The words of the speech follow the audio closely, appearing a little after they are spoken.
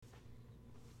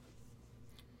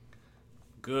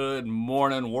Good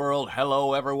morning, world.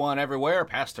 Hello, everyone, everywhere.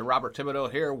 Pastor Robert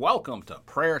Thibodeau here. Welcome to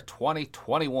Prayer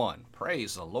 2021.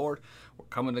 Praise the Lord. We're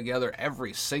coming together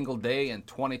every single day in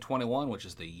 2021, which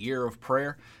is the year of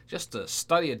prayer, just to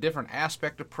study a different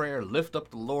aspect of prayer, lift up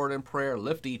the Lord in prayer,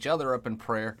 lift each other up in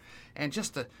prayer, and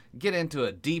just to get into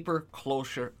a deeper,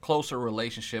 closer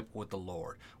relationship with the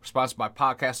Lord. We're sponsored by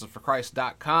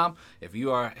PodcastersForChrist.com. If you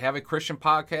have a Christian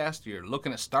podcast, you're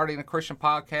looking at starting a Christian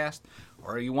podcast,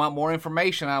 or you want more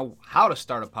information on how to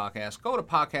start a podcast, go to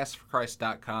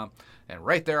PodcastersForChrist.com, and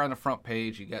right there on the front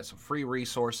page, you got some free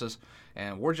resources,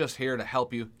 and we're just here to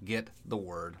help you get the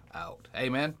word out.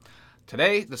 Amen.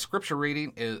 Today, the scripture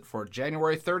reading is for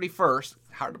January 31st.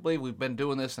 Hard to believe we've been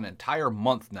doing this an entire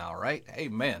month now, right?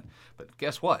 Amen. But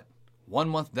guess what? 1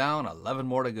 month down, 11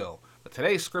 more to go. But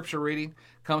today's scripture reading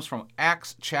comes from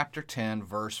Acts chapter 10,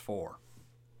 verse 4.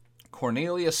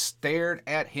 Cornelius stared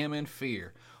at him in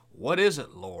fear. "What is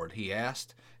it, Lord?" he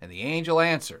asked. And the angel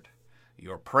answered,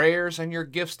 "Your prayers and your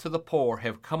gifts to the poor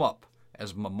have come up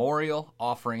as memorial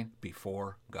offering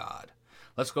before God."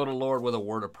 Let's go to the Lord with a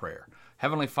word of prayer.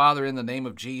 Heavenly Father, in the name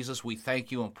of Jesus, we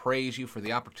thank you and praise you for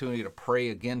the opportunity to pray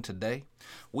again today.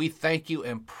 We thank you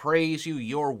and praise you.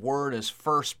 Your word is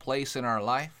first place in our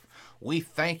life. We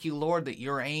thank you, Lord, that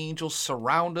your angels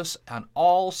surround us on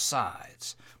all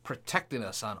sides, protecting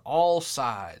us on all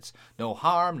sides. No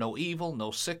harm, no evil,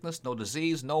 no sickness, no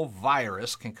disease, no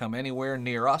virus can come anywhere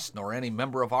near us, nor any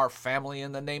member of our family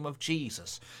in the name of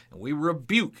Jesus. And we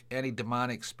rebuke any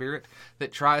demonic spirit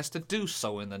that tries to do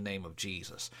so in the name of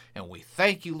Jesus. And we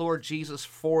thank you, Lord Jesus,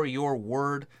 for your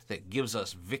word that gives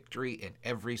us victory in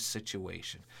every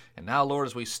situation. And now, Lord,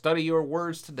 as we study your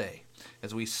words today,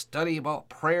 as we study about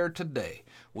prayer today,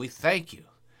 we thank you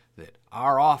that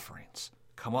our offerings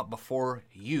come up before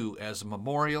you as a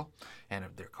memorial, and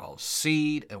they're called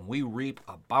seed, and we reap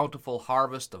a bountiful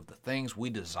harvest of the things we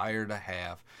desire to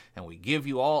have. And we give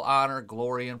you all honor,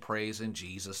 glory, and praise in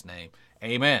Jesus' name.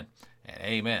 Amen and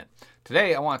amen.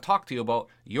 Today, I want to talk to you about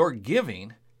your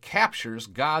giving captures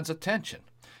God's attention.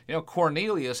 You know,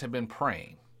 Cornelius had been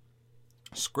praying.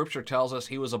 Scripture tells us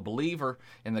he was a believer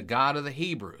in the God of the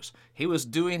Hebrews. He was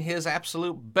doing his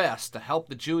absolute best to help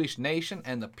the Jewish nation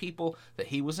and the people that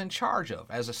he was in charge of.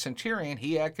 As a centurion,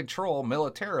 he had control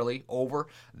militarily over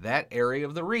that area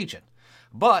of the region.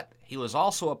 But he was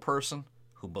also a person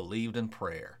who believed in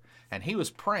prayer. And he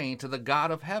was praying to the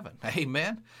God of heaven.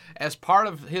 Amen. As part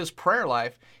of his prayer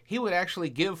life, he would actually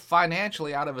give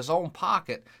financially out of his own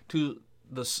pocket to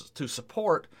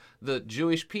support the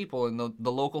Jewish people in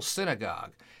the local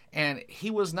synagogue. And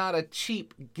he was not a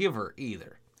cheap giver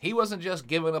either. He wasn't just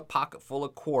giving a pocket full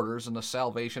of quarters in the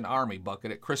Salvation Army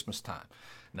bucket at Christmas time.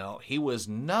 No, he was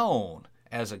known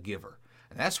as a giver.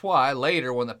 And that's why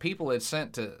later, when the people had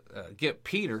sent to get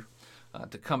Peter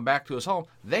to come back to his home,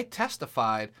 they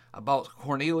testified about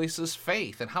Cornelius'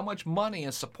 faith and how much money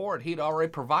and support he'd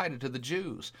already provided to the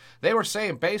Jews. They were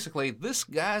saying basically, this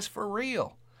guy's for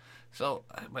real. So,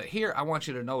 but here I want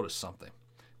you to notice something.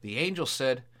 The angel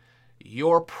said,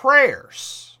 "Your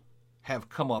prayers have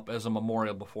come up as a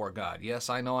memorial before God." Yes,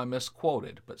 I know I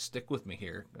misquoted, but stick with me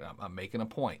here. I'm making a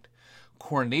point.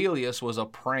 Cornelius was a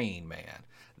praying man.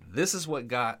 This is what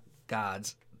got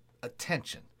God's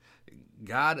attention.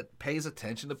 God pays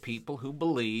attention to people who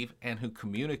believe and who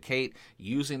communicate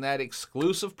using that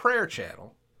exclusive prayer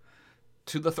channel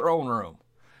to the throne room.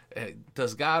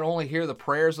 Does God only hear the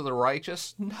prayers of the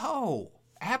righteous? No,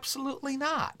 absolutely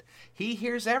not. He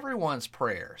hears everyone's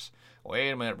prayers. Wait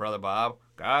a minute, Brother Bob.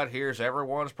 God hears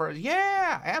everyone's prayers?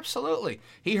 Yeah, absolutely.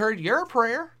 He heard your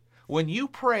prayer. When you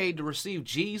prayed to receive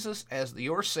Jesus as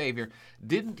your Savior,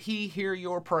 didn't he hear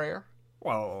your prayer?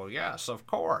 Well, yes, of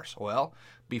course. Well,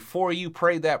 before you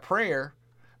prayed that prayer,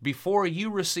 before you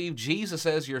received Jesus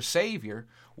as your Savior,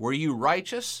 were you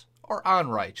righteous or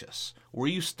unrighteous? Were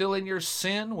you still in your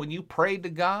sin when you prayed to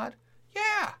God?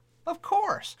 Yeah, of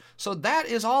course. So that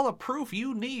is all the proof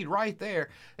you need right there,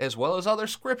 as well as other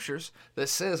scriptures that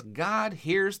says God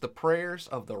hears the prayers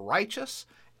of the righteous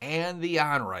and the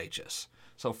unrighteous.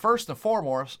 So first and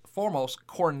foremost,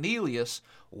 Cornelius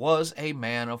was a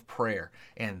man of prayer,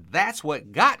 and that's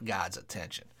what got God's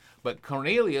attention. But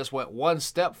Cornelius went one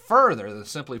step further than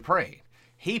simply praying.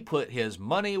 He put his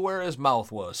money where his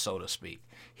mouth was, so to speak.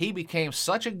 He became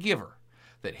such a giver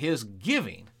that his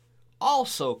giving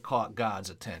also caught God's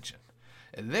attention.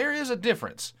 And there is a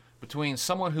difference between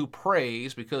someone who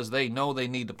prays because they know they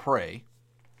need to pray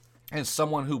and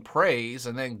someone who prays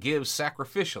and then gives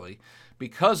sacrificially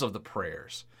because of the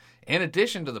prayers. In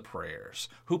addition to the prayers,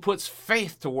 who puts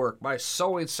faith to work by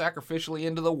sowing sacrificially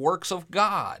into the works of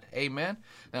God. Amen?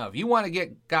 Now, if you want to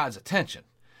get God's attention,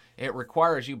 it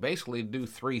requires you basically to do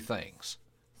three things.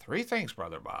 Three things,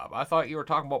 Brother Bob. I thought you were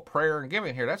talking about prayer and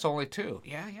giving here. That's only two.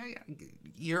 Yeah.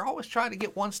 You're always trying to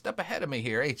get one step ahead of me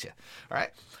here, ain't you? All right.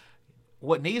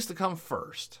 What needs to come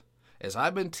first, as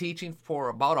I've been teaching for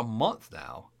about a month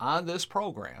now on this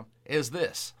program, is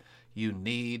this. You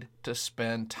need to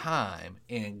spend time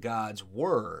in God's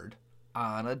Word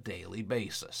on a daily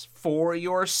basis for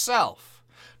yourself.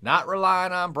 Not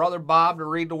relying on Brother Bob to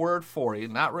read the Word for you,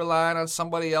 not relying on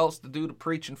somebody else to do the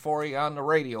preaching for you on the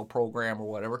radio program or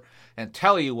whatever and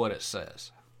tell you what it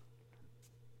says.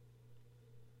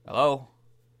 Hello?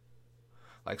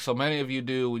 Like so many of you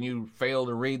do when you fail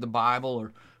to read the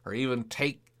Bible or even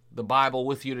take the Bible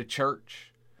with you to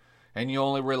church and you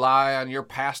only rely on your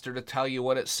pastor to tell you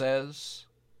what it says.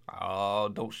 Oh,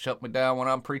 don't shut me down when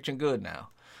I'm preaching good now.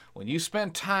 When you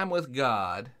spend time with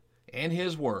God and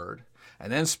His Word,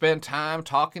 and then spend time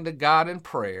talking to God in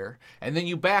prayer, and then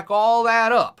you back all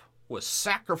that up with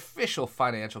sacrificial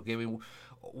financial giving,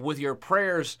 with your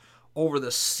prayers over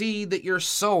the seed that you're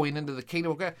sowing into the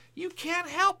kingdom of God, you can't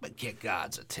help but get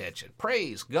God's attention.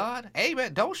 Praise God.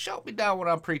 Amen. Don't shut me down when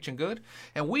I'm preaching good.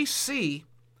 And we see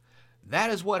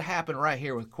that is what happened right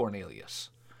here with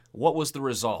Cornelius. What was the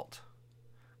result?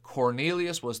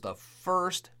 Cornelius was the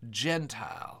first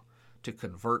Gentile to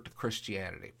convert to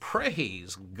Christianity.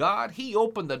 Praise God. He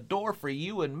opened the door for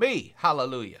you and me.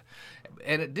 Hallelujah.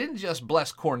 And it didn't just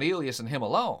bless Cornelius and him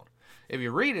alone. If you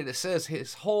read it, it says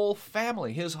his whole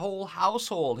family, his whole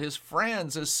household, his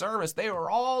friends, his servants, they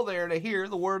were all there to hear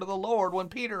the word of the Lord when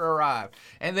Peter arrived.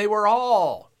 And they were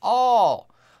all.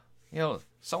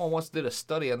 Someone once did a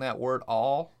study on that word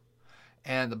all,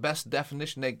 and the best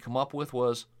definition they could come up with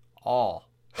was all.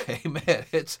 Amen.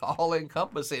 It's all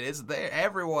encompassing. It's there.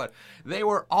 Everyone. They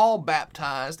were all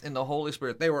baptized in the Holy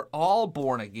Spirit. They were all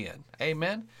born again.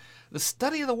 Amen. The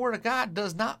study of the Word of God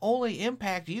does not only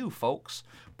impact you, folks.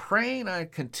 Praying on a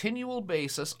continual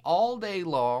basis all day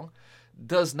long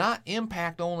does not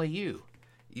impact only you.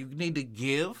 You need to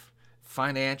give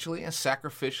financially and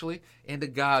sacrificially into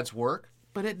God's work,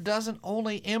 but it doesn't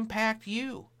only impact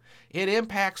you. It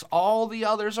impacts all the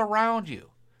others around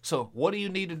you. So what do you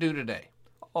need to do today?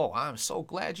 Oh, I'm so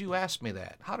glad you asked me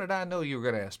that. How did I know you were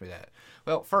going to ask me that?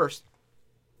 Well, first,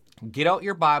 get out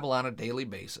your Bible on a daily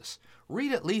basis.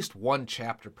 Read at least one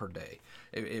chapter per day.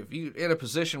 If you're in a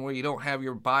position where you don't have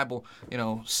your Bible,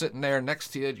 sitting there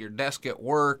next to you at your desk at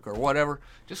work or whatever,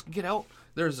 just get out.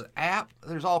 There's an app.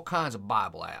 There's all kinds of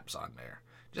Bible apps on there.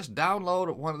 Just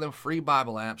download one of them free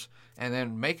Bible apps and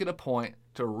then make it a point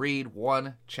to read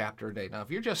one chapter a day. Now, if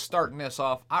you're just starting this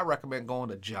off, I recommend going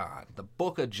to John, the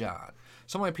book of John.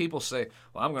 So many people say,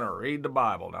 well, I'm going to read the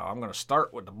Bible now. I'm going to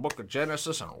start with the book of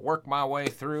Genesis and work my way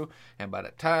through. And by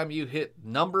the time you hit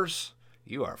Numbers,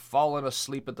 you are falling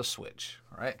asleep at the switch,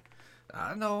 right?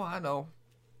 I know.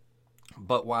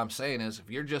 But what I'm saying is, if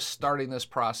you're just starting this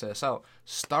process out,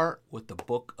 start with the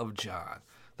book of John.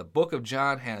 The book of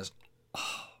John has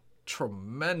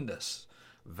tremendous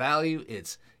value.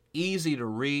 It's easy to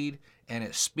read, and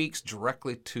it speaks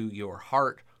directly to your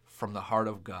heart from the heart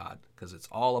of God, because it's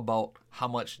all about how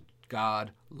much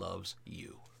God loves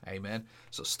you. Amen.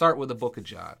 So start with the book of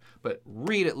John, but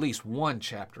read at least one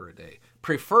chapter a day.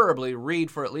 Preferably read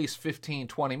for at least 15,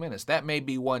 20 minutes. That may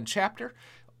be one chapter.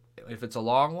 If it's a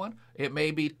long one, it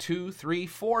may be 2, 3,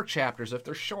 4 chapters if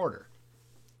they're shorter.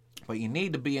 But you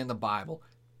need to be in the Bible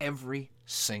every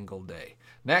single day.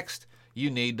 Next,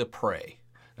 you need to pray.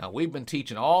 Now, we've been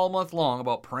teaching all month long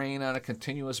about praying on a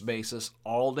continuous basis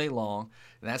all day long.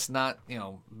 And that's not,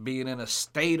 being in a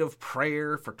state of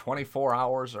prayer for 24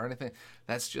 hours or anything.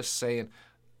 That's just saying,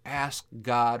 ask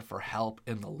God for help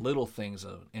in the little things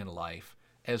in life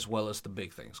as well as the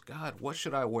big things. God, what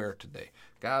should I wear today?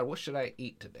 God, what should I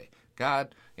eat today?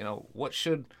 God, what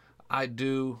should I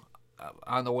do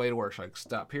on the way to work? Should I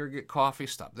stop here, get coffee,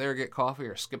 stop there, get coffee,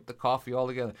 or skip the coffee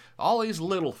altogether? All these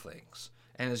little things.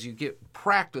 And as you get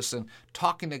practice in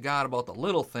talking to God about the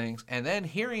little things and then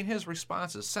hearing His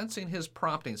responses, sensing His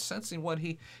promptings, sensing what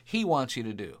He wants you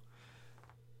to do,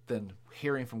 then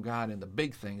hearing from God in the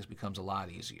big things becomes a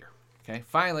lot easier. Okay?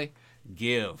 Finally,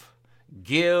 give.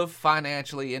 Give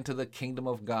financially into the kingdom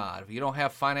of God. If you don't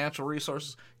have financial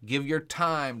resources, give your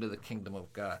time to the kingdom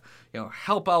of God.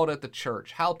 Help out at the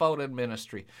church, help out in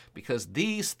ministry, because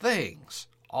these things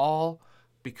all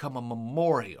become a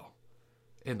memorial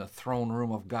in the throne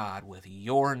room of God with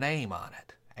your name on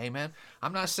it. Amen.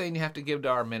 I'm not saying you have to give to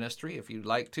our ministry. If you'd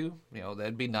like to,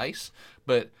 that'd be nice,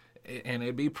 and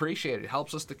it'd be appreciated. It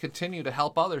helps us to continue to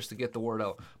help others to get the word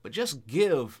out. But just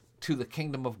give to the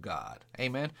kingdom of God.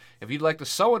 Amen. If you'd like to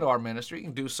sow into our ministry, you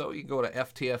can do so. You can go to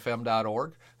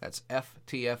ftfm.org. That's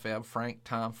ftfm, Frank,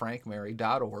 Tom, Frank,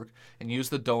 Mary.org, and use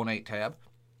the donate tab.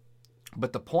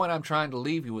 But the point I'm trying to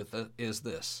leave you with is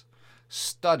this.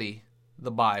 Study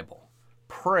the Bible.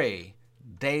 Pray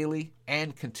daily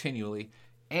and continually,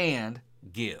 and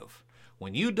give.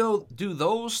 When you do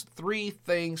those three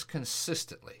things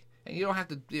consistently, and you don't have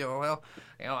to,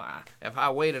 if I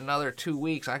wait another 2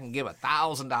 weeks, I can give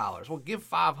 $1,000. Well, give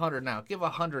 500 now, give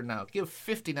 100 now, give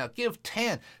 50 now, give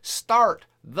 10. Start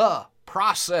the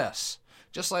process.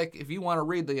 Just like if you want to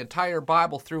read the entire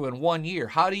Bible through in 1 year,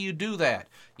 how do you do that?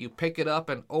 You pick it up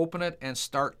and open it and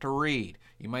start to read.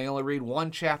 You may only read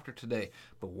one chapter today,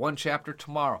 but one chapter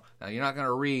tomorrow. Now, you're not going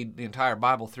to read the entire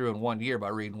Bible through in 1 year by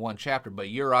reading one chapter, but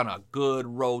you're on a good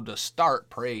road to start,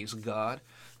 praise God,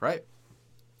 right?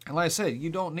 And like I said,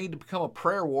 you don't need to become a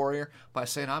prayer warrior by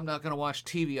saying, I'm not going to watch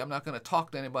TV, I'm not going to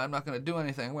talk to anybody, I'm not going to do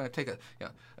anything, I'm going to take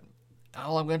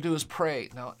all I'm going to do is pray.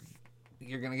 Now,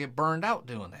 you're going to get burned out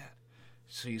doing that.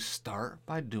 So you start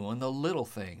by doing the little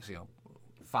things,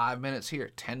 5 minutes here,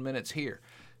 10 minutes here,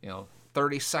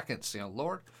 30 seconds,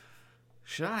 Lord,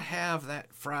 should I have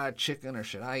that fried chicken or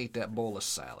should I eat that bowl of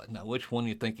salad? Now, which one do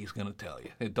you think he's going to tell you?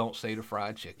 It don't say the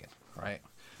fried chicken, right?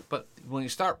 But when you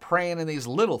start praying in these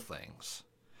little things,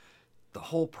 the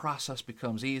whole process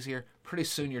becomes easier. Pretty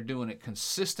soon you're doing it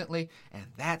consistently, and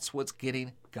that's what's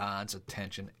getting God's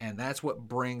attention, and that's what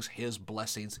brings his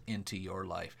blessings into your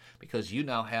life, because you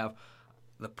now have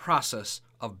the process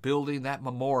of building that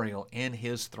memorial in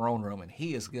his throne room, and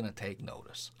he is going to take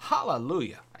notice.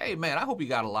 Hallelujah. Amen. I hope you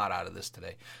got a lot out of this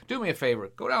today. Do me a favor.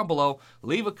 Go down below.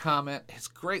 Leave a comment. It's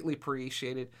greatly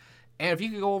appreciated. And if you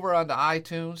could go over onto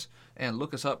iTunes and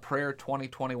look us up, Prayer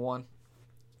 2021,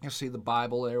 you'll see the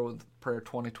Bible there with Prayer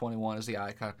 2021 as the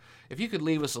icon. If you could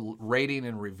leave us a rating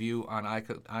and review on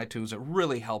iTunes, it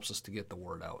really helps us to get the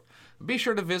word out. Be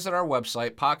sure to visit our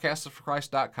website,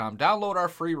 podcastsforchrist.com. Download our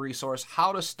free resource,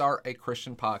 How to Start a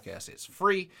Christian Podcast. It's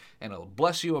free, and it'll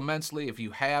bless you immensely if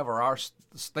you have or are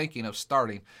thinking of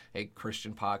starting a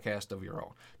Christian podcast of your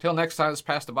own. Till next time, this is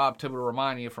Pastor Bob Thibodeau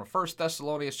reminding you from 1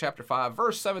 Thessalonians chapter 5,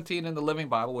 verse 17 in the Living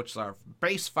Bible, which is our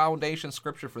base foundation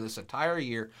scripture for this entire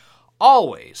year.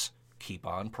 Always keep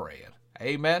on praying.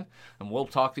 Amen. And we'll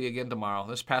talk to you again tomorrow.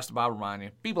 This is Pastor Bob reminding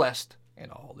you, be blessed in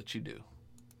all that you do.